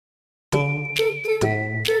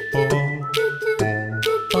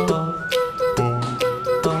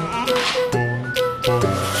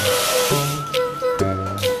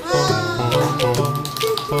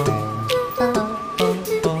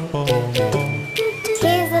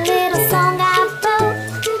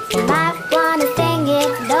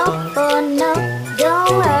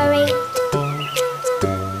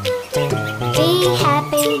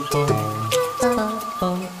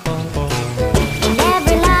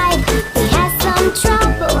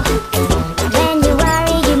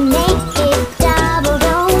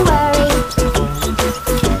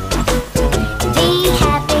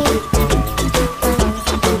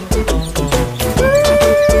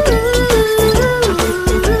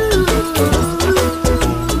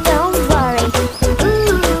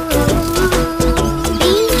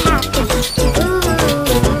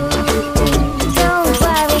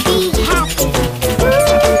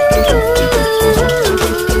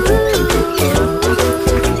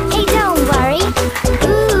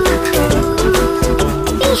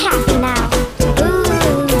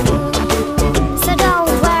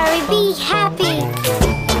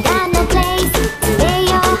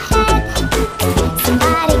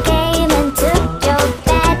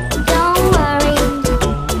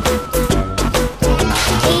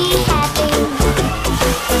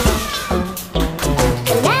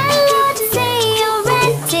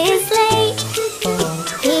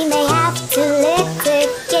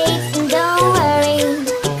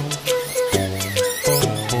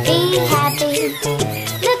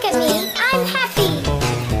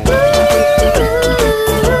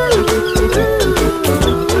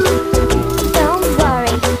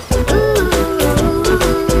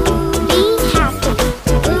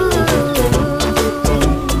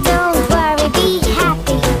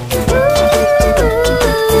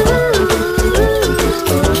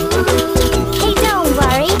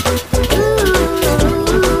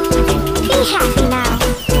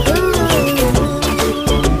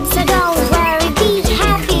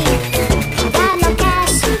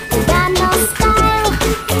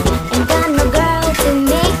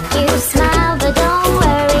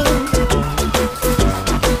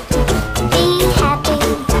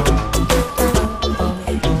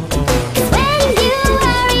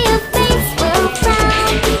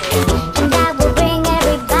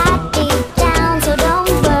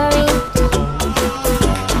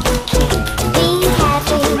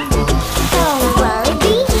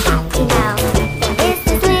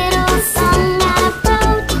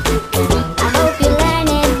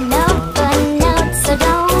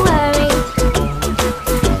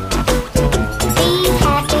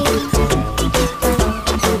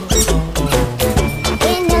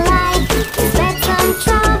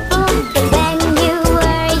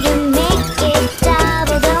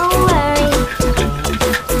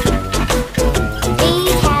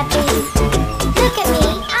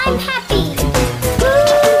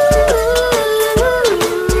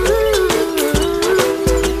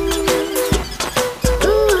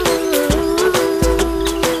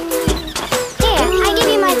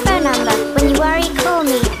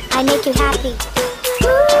make you happy.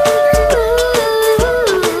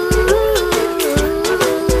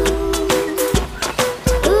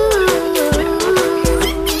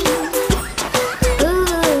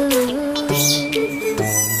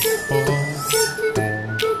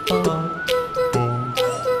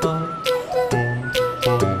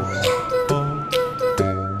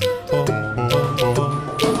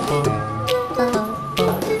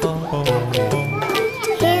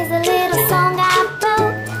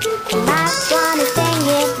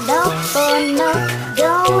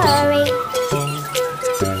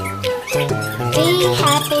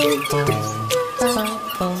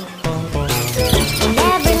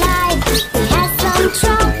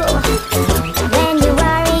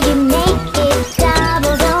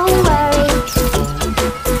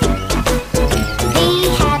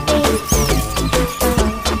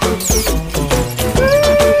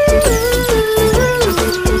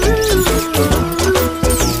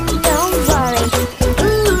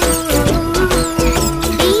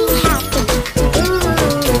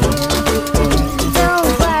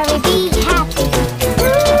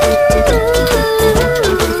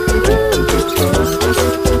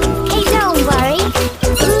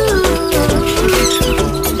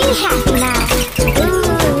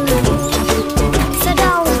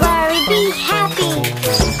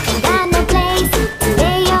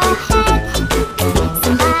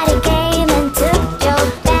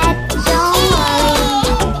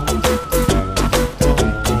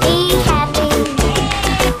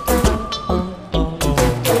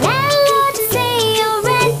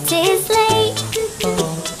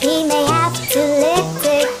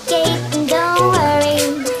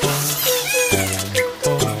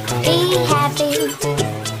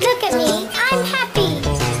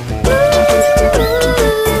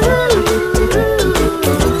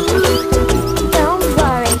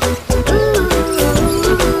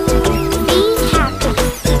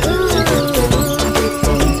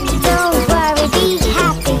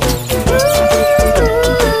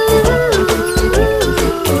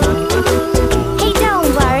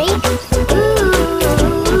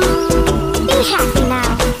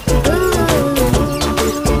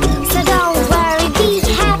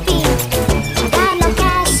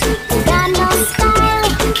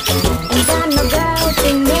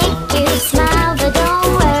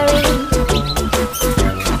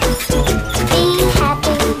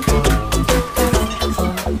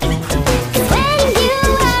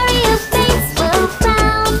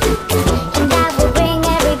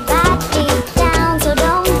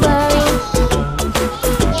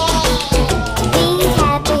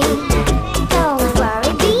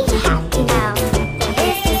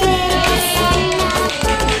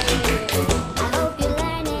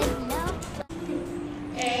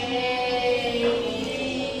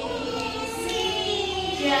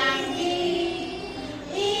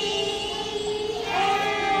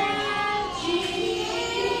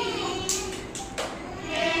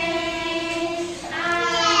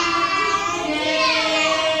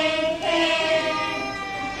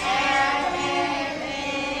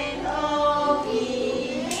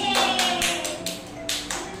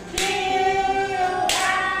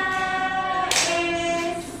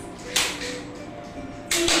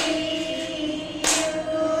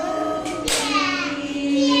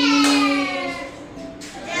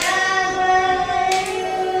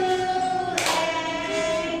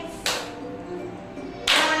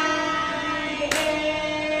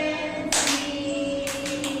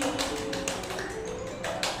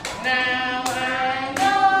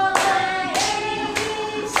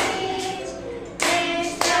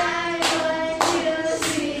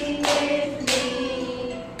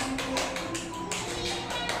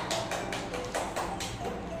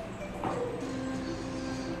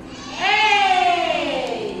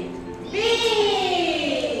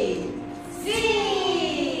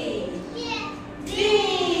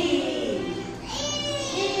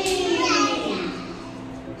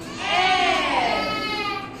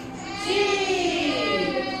 G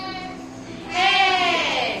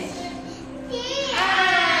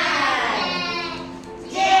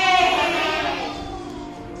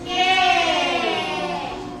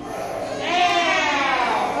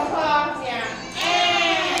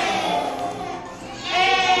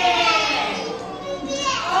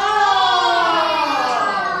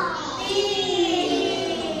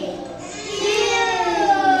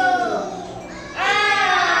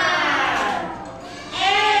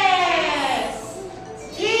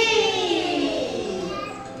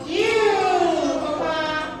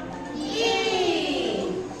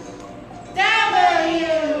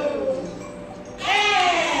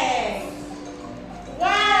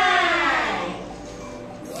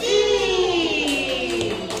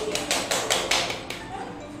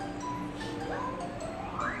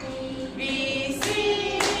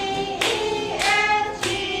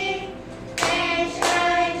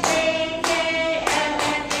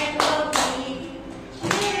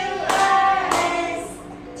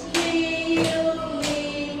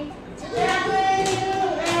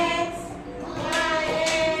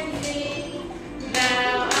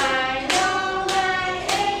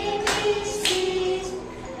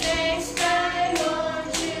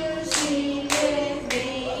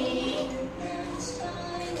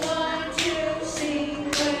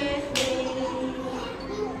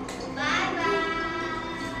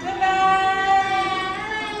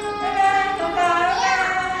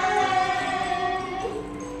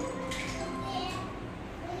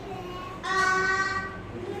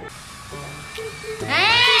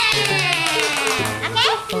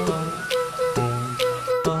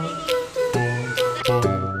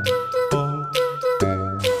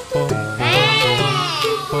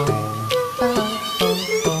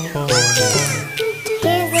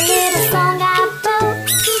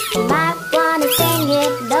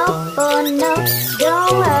it up or no,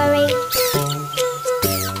 don't worry.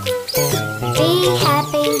 Be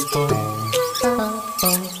happy.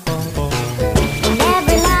 In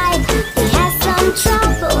every life we have some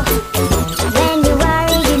trouble. When you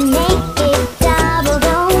worry you make it double,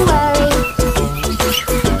 don't worry.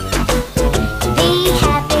 Be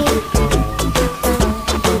happy.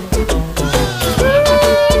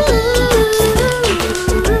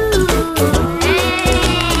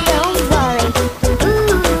 Don't worry.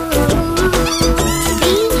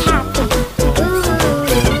 Be happy.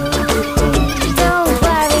 Don't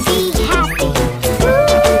worry, be happy.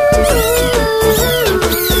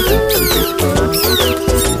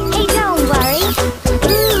 Hey, don't worry.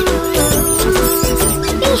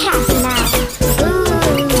 Be happy now.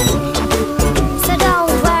 So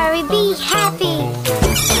don't worry, be happy.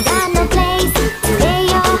 Got no place to lay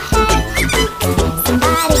your head.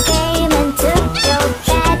 Somebody came and took your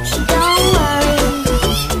bed. Don't worry.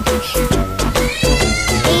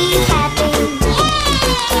 Be happy.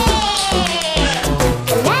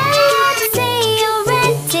 Let's say your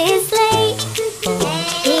rent is late.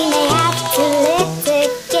 He may have to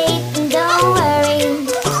litigate. Don't worry.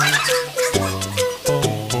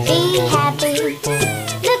 Be happy.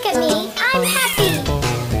 Look at me, I'm happy.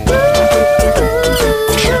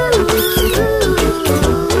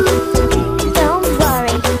 Don't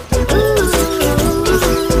worry.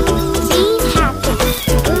 Be happy.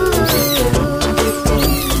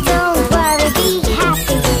 Don't worry, be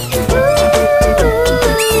happy.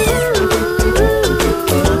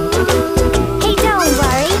 Hey, don't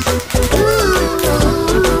worry.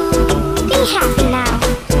 Be happy now.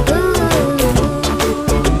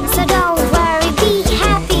 So don't worry, be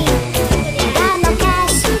happy. Got no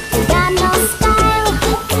cash, got no style,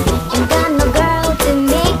 and got no girl to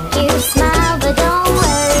make you smile, but don't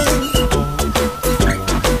worry.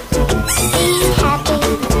 Be happy.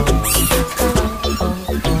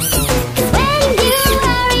 When you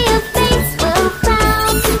worry, your face will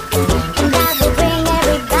frown, and that will bring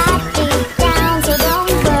everybody down, so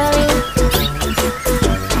don't worry.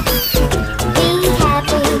 Be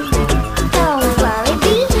happy. Don't worry,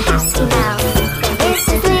 be happy now. This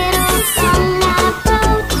is little song I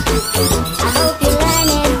wrote. I hope you learn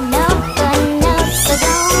it note for note, so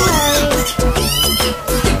don't worry.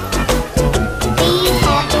 Be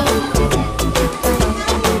happy.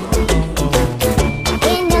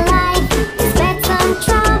 In your life, you spread some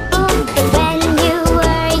trouble, but when you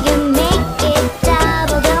worry, you make it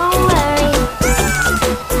double. Don't worry.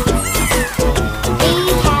 Be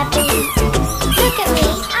happy. Look at me,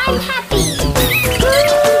 I'm happy.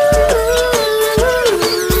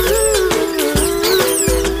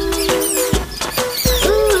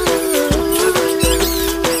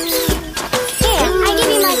 Here, I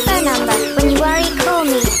give you my phone number. When you worry, call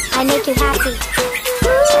me. I make you happy.